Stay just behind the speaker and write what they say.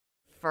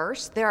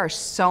First, there are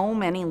so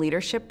many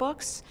leadership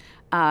books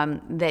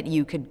that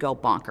you could go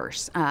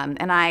bonkers.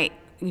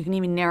 You can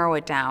even narrow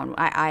it down.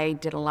 I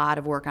did a lot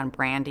of work on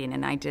branding,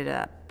 and I did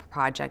a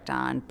project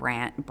on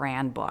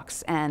brand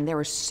books, and there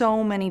were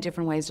so many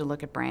different ways to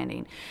look at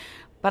branding.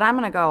 But I'm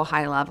going to go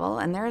high level,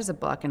 and there's a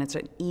book, and it's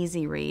an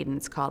easy read, and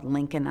it's called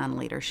Lincoln on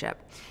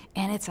Leadership.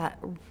 And it's a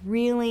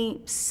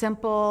really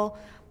simple,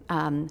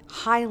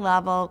 high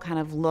level kind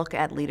of look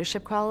at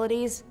leadership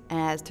qualities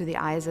as through the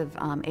eyes of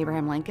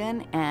Abraham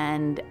Lincoln,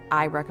 and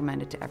I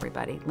recommend it to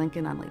everybody.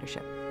 Lincoln on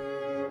Leadership.